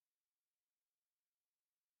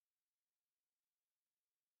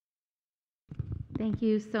Thank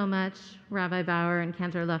you so much, Rabbi Bauer and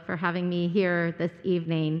Cantor Luff, for having me here this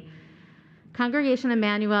evening. Congregation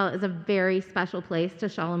Emmanuel is a very special place to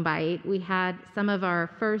Shalom Bayit. We had some of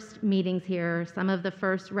our first meetings here. Some of the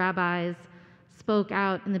first rabbis spoke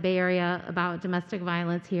out in the Bay Area about domestic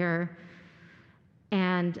violence here.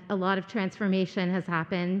 And a lot of transformation has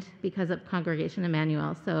happened because of Congregation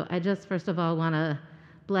Emmanuel. So I just, first of all, want to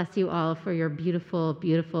bless you all for your beautiful,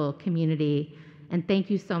 beautiful community. And thank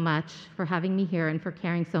you so much for having me here and for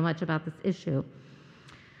caring so much about this issue.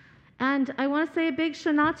 And I want to say a big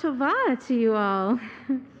Shana Tova to you all.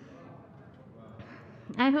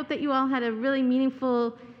 I hope that you all had a really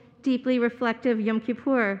meaningful, deeply reflective Yom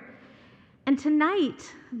Kippur. And tonight,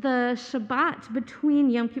 the Shabbat between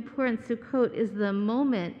Yom Kippur and Sukkot is the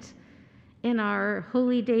moment in our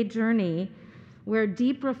holy day journey where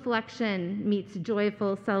deep reflection meets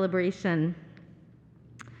joyful celebration.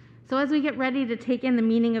 So as we get ready to take in the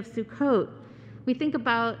meaning of Sukkot, we think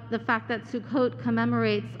about the fact that Sukkot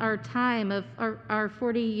commemorates our time of our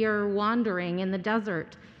 40-year wandering in the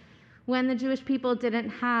desert when the Jewish people didn't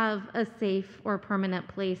have a safe or permanent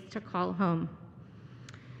place to call home.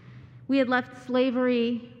 We had left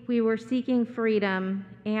slavery, we were seeking freedom,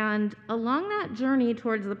 and along that journey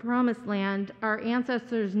towards the Promised Land, our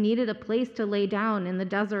ancestors needed a place to lay down in the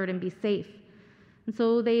desert and be safe. And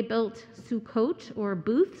so they built Sukkot, or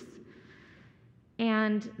booths,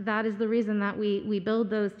 and that is the reason that we build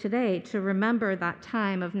those today, to remember that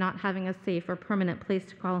time of not having a safe or permanent place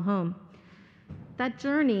to call home. That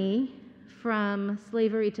journey from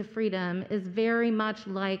slavery to freedom is very much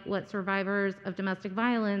like what survivors of domestic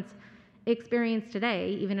violence experience today,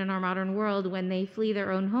 even in our modern world, when they flee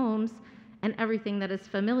their own homes and everything that is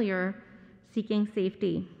familiar, seeking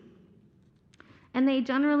safety. And they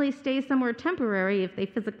generally stay somewhere temporary if they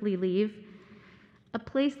physically leave, a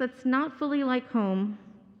place that's not fully like home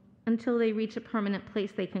until they reach a permanent place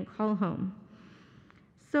they can call home.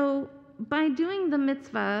 So by doing the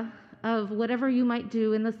mitzvah of whatever you might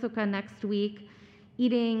do in the sukkah next week,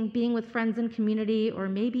 eating, being with friends and community, or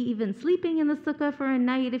maybe even sleeping in the sukkah for a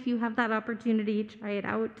night if you have that opportunity, try it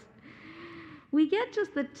out, we get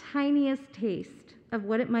just the tiniest taste of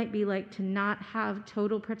what it might be like to not have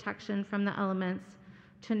total protection from the elements,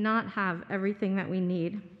 to not have everything that we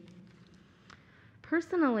need.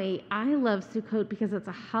 Personally, I love Sukkot because it's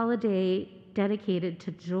a holiday dedicated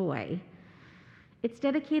to joy. It's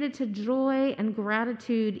dedicated to joy and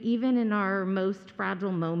gratitude even in our most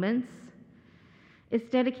fragile moments. It's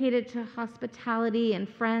dedicated to hospitality and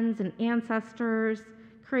friends and ancestors,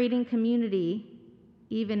 creating community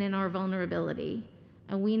even in our vulnerability.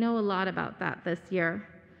 And we know a lot about that this year.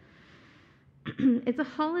 It's a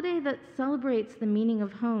holiday that celebrates the meaning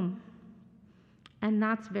of home. And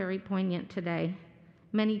that's very poignant today.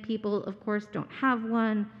 Many people, of course, don't have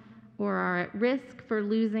one or are at risk for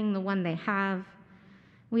losing the one they have.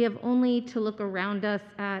 We have only to look around us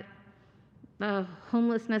at the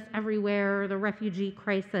homelessness everywhere, the refugee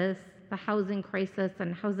crisis, the housing crisis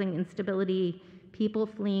and housing instability, people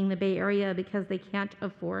fleeing the Bay Area because they can't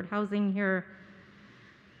afford housing here.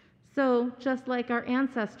 So just like our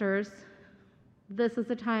ancestors, this is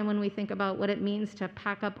a time when we think about what it means to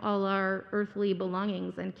pack up all our earthly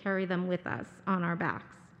belongings and carry them with us on our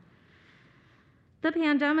backs. The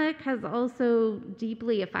pandemic has also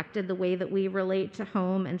deeply affected the way that we relate to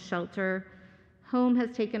home and shelter. Home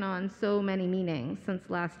has taken on so many meanings since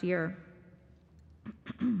last year.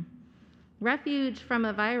 Refuge from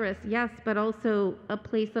a virus, yes, but also a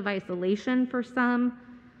place of isolation for some,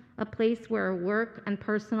 a place where work and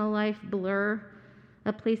personal life blur,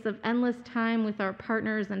 a place of endless time with our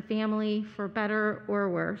partners and family, for better or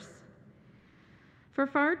worse. For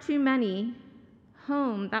far too many,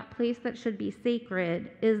 home, that place that should be sacred,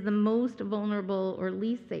 is the most vulnerable or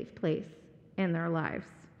least safe place in their lives.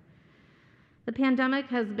 The pandemic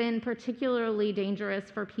has been particularly dangerous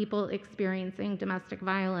for people experiencing domestic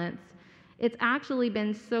violence. It's actually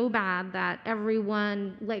been so bad that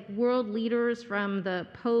everyone, like world leaders from the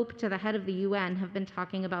Pope to the head of the UN, have been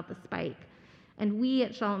talking about the spike. And we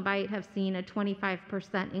at Shalom Bayit have seen a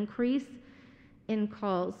 25% increase in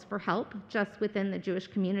calls for help just within the Jewish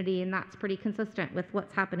community, and that's pretty consistent with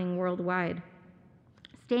what's happening worldwide.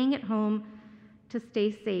 Staying at home to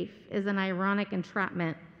stay safe is an ironic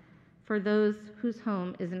entrapment for those whose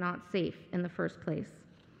home is not safe in the first place.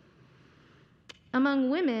 Among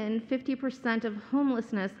women, 50% of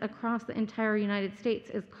homelessness across the entire United States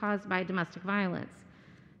is caused by domestic violence.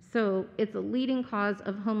 So it's a leading cause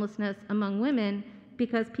of homelessness among women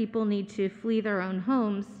because people need to flee their own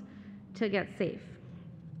homes to get safe.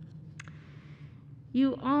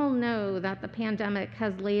 You all know that the pandemic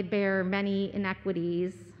has laid bare many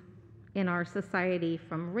inequities in our society,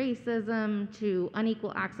 from racism to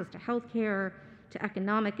unequal access to healthcare to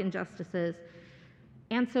economic injustices.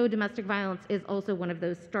 And so domestic violence is also one of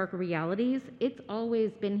those stark realities. It's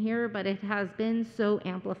always been here, but it has been so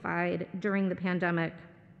amplified during the pandemic.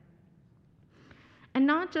 And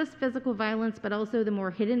not just physical violence, but also the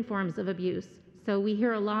more hidden forms of abuse. So we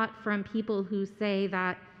hear a lot from people who say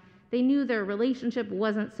that they knew their relationship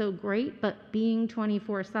wasn't so great, but being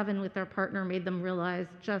 24/7 with their partner made them realize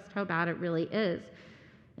just how bad it really is.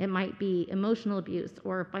 It might be emotional abuse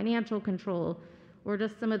or financial control, or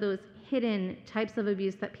just some of those hidden types of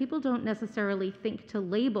abuse that people don't necessarily think to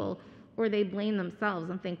label, or they blame themselves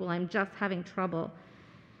and think, well, I'm just having trouble.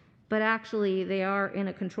 But actually, they are in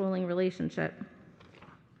a controlling relationship.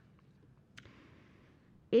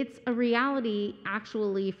 It's a reality,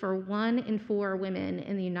 actually, for 1 in 4 women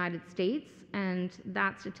in the United States, and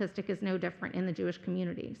that statistic is no different in the Jewish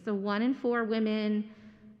community. So 1 in 4 women,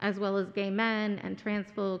 as well as gay men and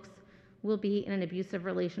trans folks, will be in an abusive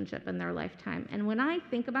relationship in their lifetime. And when I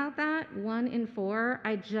think about that, 1 in 4,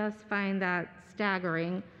 I just find that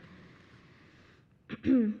staggering.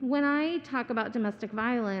 When I talk about domestic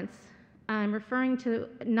violence, I'm referring to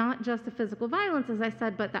not just the physical violence, as I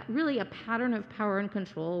said, but that really a pattern of power and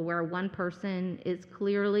control where one person is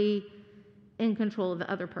clearly in control of the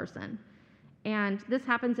other person. And this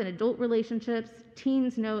happens in adult relationships.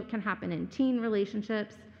 Teens know it can happen in teen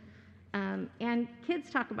relationships. And kids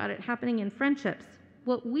talk about it happening in friendships.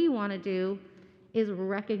 What we want to do is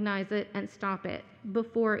recognize it and stop it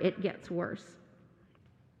before it gets worse.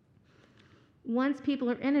 Once people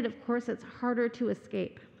are in it, of course, it's harder to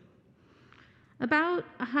escape. About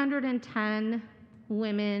 110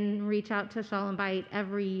 women reach out to Shalom Bayit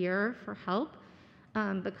every year for help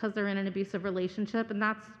because they're in an abusive relationship, and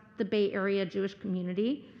that's the Bay Area Jewish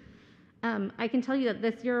community. I can tell you that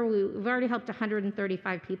this year we've already helped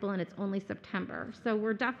 135 people, and it's only September. So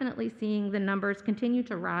we're definitely seeing the numbers continue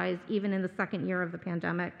to rise, even in the second year of the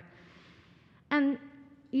pandemic. And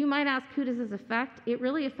you might ask, who does this affect? It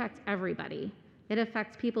really affects everybody. It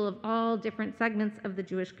affects people of all different segments of the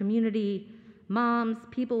Jewish community, moms,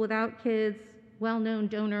 people without kids, well-known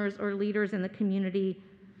donors or leaders in the community.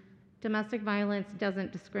 Domestic violence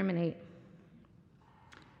doesn't discriminate.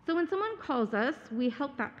 So when someone calls us, we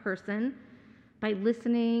help that person by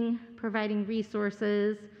listening, providing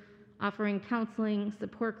resources, offering counseling,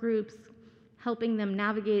 support groups, helping them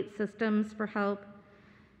navigate systems for help,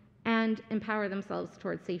 and empower themselves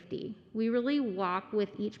towards safety. We really walk with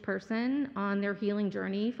each person on their healing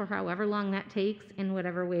journey for however long that takes in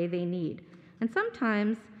whatever way they need. And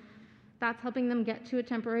sometimes that's helping them get to a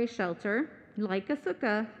temporary shelter, like a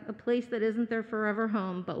sukkah, a place that isn't their forever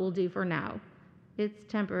home, but will do for now. It's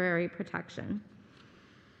temporary protection.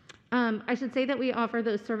 I should say that we offer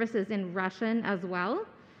those services in Russian as well,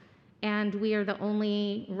 and we are the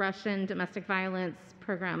only Russian domestic violence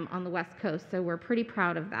program on the West Coast, so we're pretty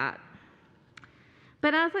proud of that.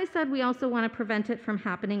 But as I said, we also want to prevent it from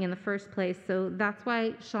happening in the first place, so that's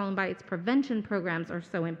why Shalom Bayit's prevention programs are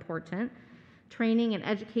so important. Training and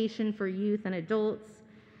education for youth and adults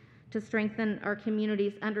to strengthen our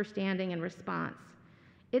community's understanding and response.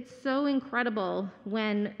 It's so incredible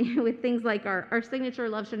when, with things like our signature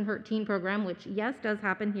Love Shouldn't Hurt teen program, which, yes, does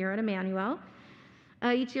happen here at Emmanuel.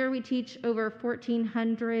 Each year we teach over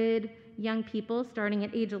 1,400 young people starting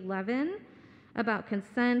at age 11 about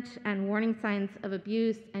consent and warning signs of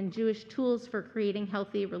abuse and Jewish tools for creating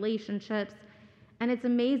healthy relationships. And it's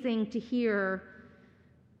amazing to hear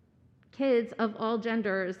kids of all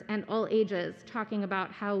genders and all ages talking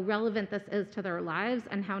about how relevant this is to their lives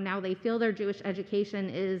and how now they feel their Jewish education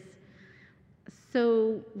is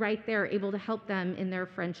so right there, able to help them in their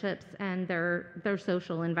friendships and their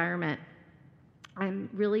social environment. I'm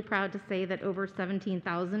really proud to say that over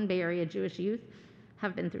 17,000 Bay Area Jewish youth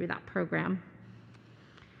have been through that program.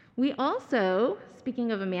 We also,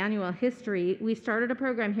 speaking of Emmanuel history, we started a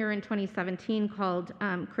program here in 2017 called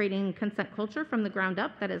Creating Consent Culture from the Ground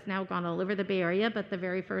Up that has now gone all over the Bay Area, but the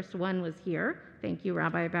very first one was here. Thank you,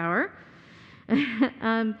 Rabbi Bauer.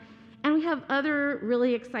 And we have other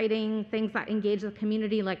really exciting things that engage the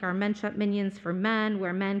community, like our Menshep Minions for Men,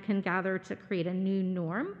 where men can gather to create a new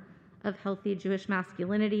norm of healthy Jewish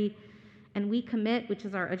masculinity. And We Commit, which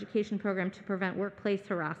is our education program to prevent workplace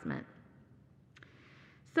harassment.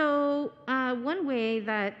 So one way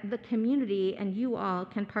that the community and you all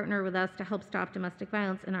can partner with us to help stop domestic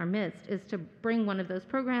violence in our midst is to bring one of those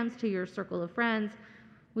programs to your circle of friends.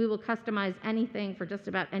 We will customize anything for just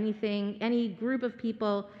about anything, any group of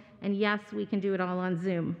people, and yes, we can do it all on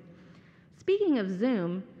Zoom. Speaking of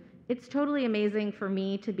Zoom, It's totally amazing for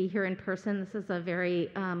me to be here in person. This is a very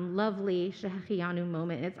lovely Shehechianu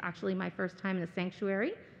moment. It's actually my first time in a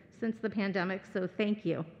sanctuary since the pandemic, so thank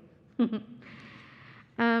you.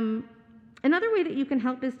 Another way that you can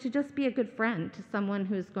help is to just be a good friend to someone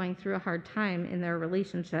who's going through a hard time in their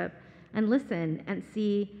relationship and listen and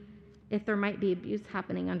see if there might be abuse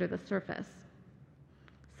happening under the surface.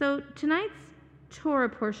 So tonight's Torah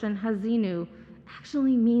portion, Hazinu,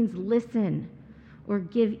 actually means listen or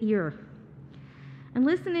give ear. And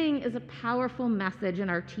listening is a powerful message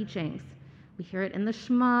in our teachings. We hear it in the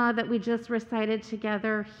Shema that we just recited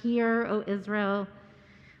together. Hear, O Israel.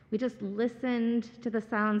 We just listened to the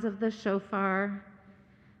sounds of the shofar.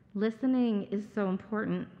 Listening is so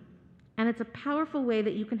important. And it's a powerful way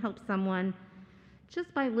that you can help someone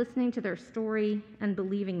just by listening to their story and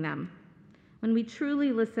believing them. When we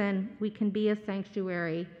truly listen, we can be a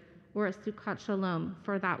sanctuary or a Sukkot Shalom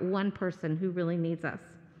for that one person who really needs us.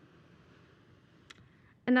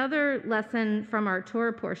 Another lesson from our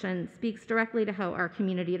Torah portion speaks directly to how our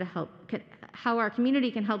community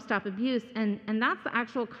can help stop abuse, and that's the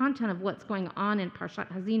actual content of what's going on in Parshat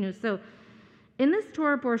Hazinu. So in this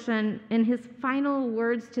Torah portion, in his final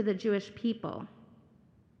words to the Jewish people,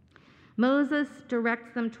 Moses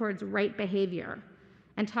directs them towards right behavior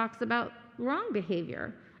and talks about wrong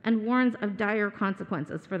behavior and warns of dire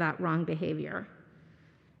consequences for that wrong behavior.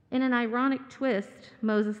 In an ironic twist,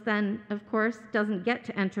 Moses then, of course, doesn't get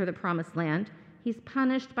to enter the promised land. He's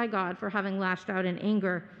punished by God for having lashed out in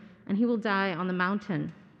anger, and he will die on the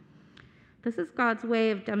mountain. This is God's way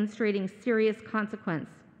of demonstrating serious consequence.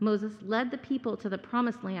 Moses led the people to the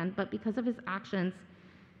promised land, but because of his actions,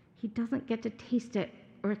 he doesn't get to taste it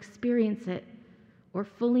or experience it or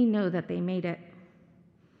fully know that they made it.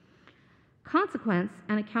 Consequence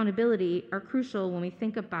and accountability are crucial when we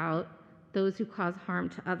think about those who cause harm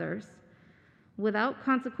to others. Without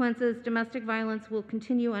consequences, domestic violence will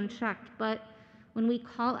continue unchecked, but when we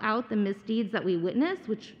call out the misdeeds that we witness,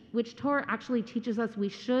 which Torah actually teaches us we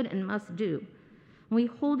should and must do, when we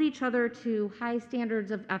hold each other to high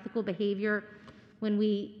standards of ethical behavior, when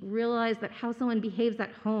we realize that how someone behaves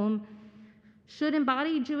at home should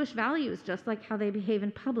embody Jewish values just like how they behave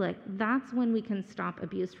in public, that's when we can stop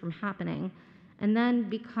abuse from happening and then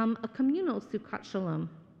become a communal Sukkot Shalom.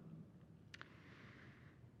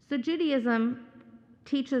 So Judaism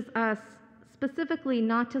teaches us specifically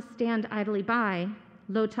not to stand idly by,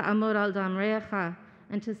 lo ta'amod al dam re'echa,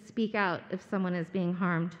 and to speak out if someone is being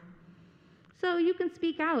harmed. So you can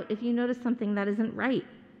speak out if you notice something that isn't right.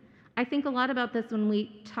 I think a lot about this when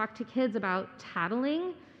we talk to kids about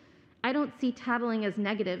tattling. I don't see tattling as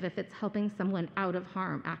negative if it's helping someone out of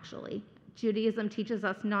harm, actually. Judaism teaches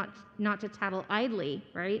us not to tattle idly,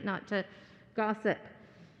 right? Not to gossip.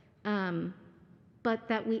 But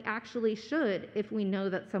that we actually should if we know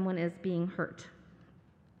that someone is being hurt.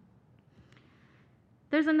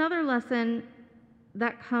 There's another lesson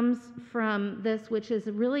that comes from this, which is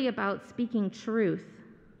really about speaking truth.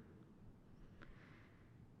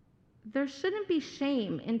 There shouldn't be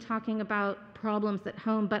shame in talking about problems at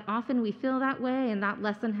home, but often we feel that way, and that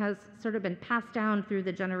lesson has sort of been passed down through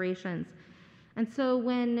the generations. And so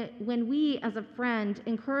when we, as a friend,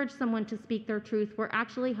 encourage someone to speak their truth, we're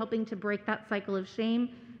actually helping to break that cycle of shame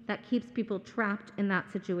that keeps people trapped in that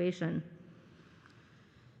situation.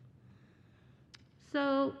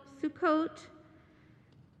 So Sukkot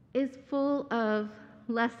is full of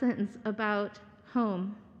lessons about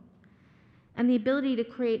home and the ability to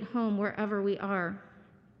create home wherever we are.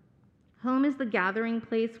 Home is the gathering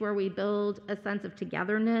place where we build a sense of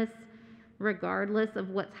togetherness, regardless of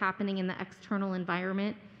what's happening in the external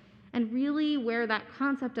environment, and really where that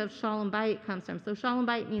concept of Shalom Bayit comes from. So Shalom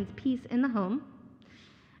Bayit means peace in the home,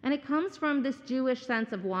 and it comes from this Jewish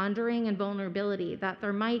sense of wandering and vulnerability, that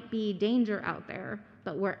there might be danger out there,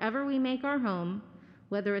 but wherever we make our home,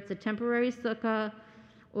 whether it's a temporary sukkah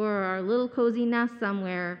or our little cozy nest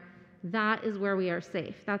somewhere, that is where we are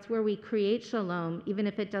safe. That's where we create shalom, even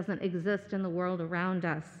if it doesn't exist in the world around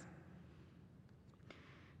us.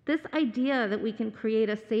 This idea that we can create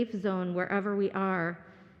a safe zone wherever we are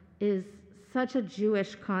is such a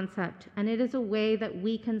Jewish concept, and it is a way that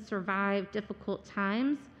we can survive difficult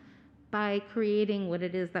times by creating what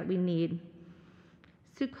it is that we need.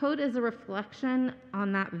 Sukkot is a reflection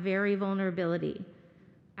on that very vulnerability.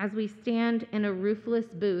 As we stand in a roofless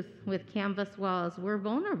booth with canvas walls, we're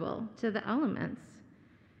vulnerable to the elements.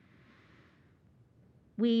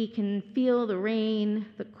 We can feel the rain,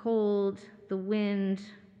 the cold, the wind.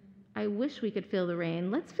 I wish we could feel the rain.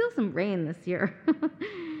 Let's feel some rain this year.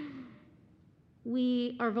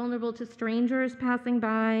 We are vulnerable to strangers passing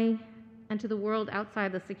by and to the world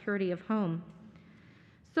outside the security of home.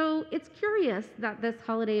 So it's curious that this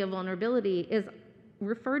holiday of vulnerability is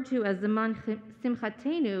referred to as Zeman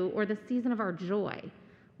Simchatenu, or the season of our joy.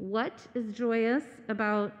 What is joyous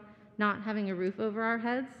about not having a roof over our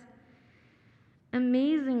heads?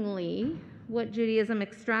 Amazingly, what Judaism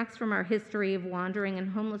extracts from our history of wandering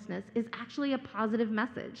and homelessness is actually a positive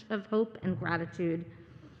message of hope and gratitude.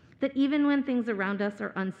 That even when things around us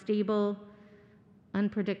are unstable,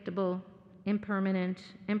 unpredictable, impermanent,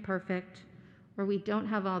 imperfect, or we don't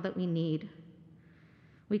have all that we need,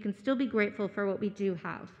 we can still be grateful for what we do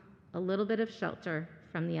have, a little bit of shelter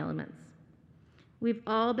from the elements. We've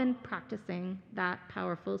all been practicing that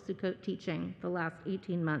powerful Sukkot teaching the last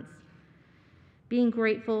 18 months. Being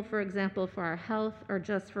grateful, for example, for our health, or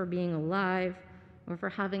just for being alive, or for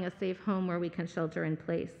having a safe home where we can shelter in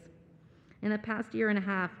place. In the past year and a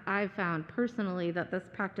half, I've found personally that this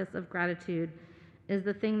practice of gratitude is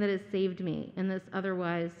the thing that has saved me in this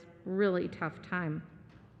otherwise really tough time.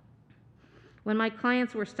 When my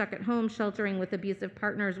clients were stuck at home sheltering with abusive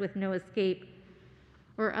partners with no escape,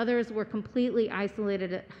 or others were completely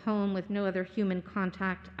isolated at home with no other human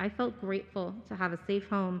contact, I felt grateful to have a safe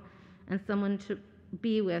home and someone to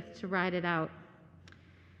be with to ride it out.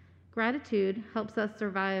 Gratitude helps us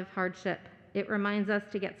survive hardship. It reminds us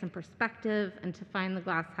to get some perspective and to find the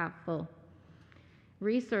glass half full.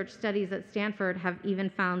 Research studies at Stanford have even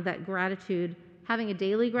found that gratitude, having a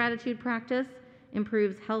daily gratitude practice,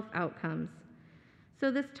 improves health outcomes.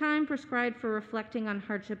 So this time prescribed for reflecting on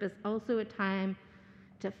hardship is also a time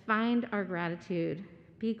to find our gratitude,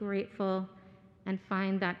 be grateful, and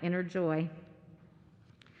find that inner joy.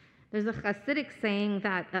 There's a Hasidic saying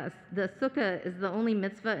that the sukkah is the only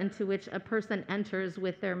mitzvah into which a person enters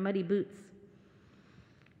with their muddy boots.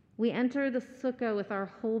 We enter the sukkah with our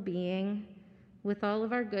whole being, with all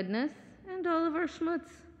of our goodness and all of our schmutz,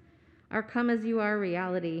 our come-as-you-are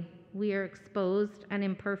reality. We are exposed and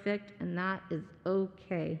imperfect, and that is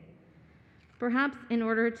okay. Perhaps in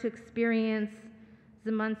order to experience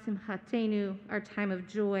Zeman Simchatenu, our time of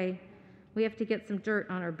joy, we have to get some dirt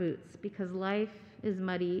on our boots, because life is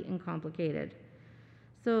muddy and complicated.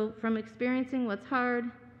 So from experiencing what's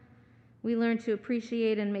hard, we learn to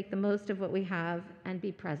appreciate and make the most of what we have and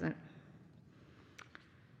be present.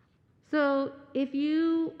 So if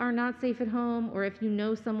you are not safe at home, or if you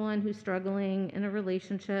know someone who's struggling in a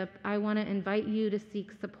relationship, I want to invite you to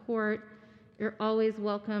seek support. You're always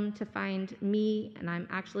welcome to find me, and I'm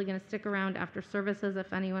actually going to stick around after services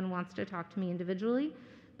if anyone wants to talk to me individually.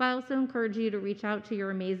 But I also encourage you to reach out to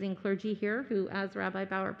your amazing clergy here who, as Rabbi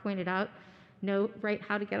Bauer pointed out, know right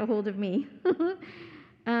how to get a hold of me.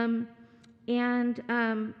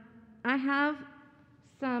 I have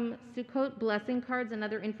some Sukkot blessing cards and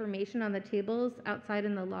other information on the tables outside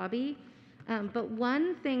in the lobby. But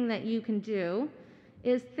one thing that you can do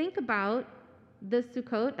is think about this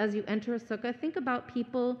Sukkot as you enter a sukkah. Think about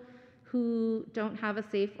people who don't have a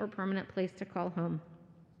safe or permanent place to call home.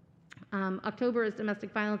 October is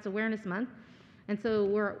Domestic Violence Awareness Month, and so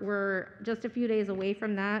we're just a few days away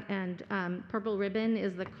from that, and purple ribbon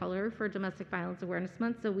is the color for Domestic Violence Awareness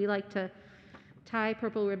Month, so we like to tie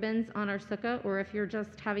purple ribbons on our sukkah, or if you're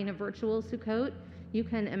just having a virtual Sukkot, you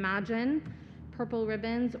can imagine purple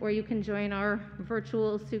ribbons, or you can join our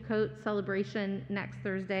virtual Sukkot celebration next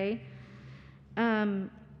Thursday.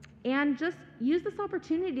 And just use this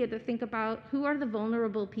opportunity to think about who are the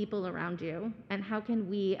vulnerable people around you, and how can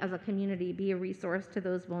we as a community be a resource to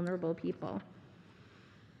those vulnerable people.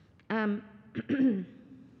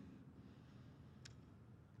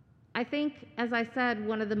 I think, as I said,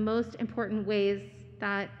 one of the most important ways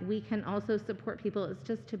that we can also support people is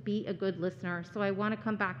just to be a good listener. So I want to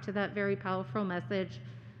come back to that very powerful message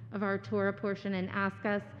of our Torah portion and ask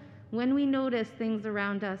us, when we notice things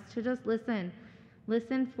around us, to just listen.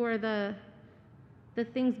 Listen for the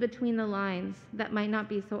things between the lines that might not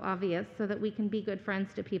be so obvious, so that we can be good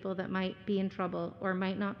friends to people that might be in trouble or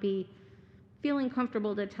might not be feeling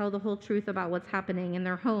comfortable to tell the whole truth about what's happening in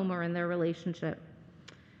their home or in their relationship.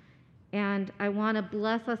 And I want to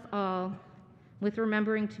bless us all with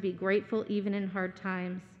remembering to be grateful even in hard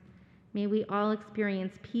times. May we all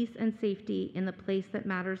experience peace and safety in the place that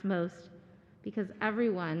matters most, because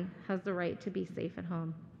everyone has the right to be safe at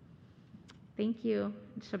home. Thank you.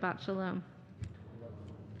 Shabbat Shalom.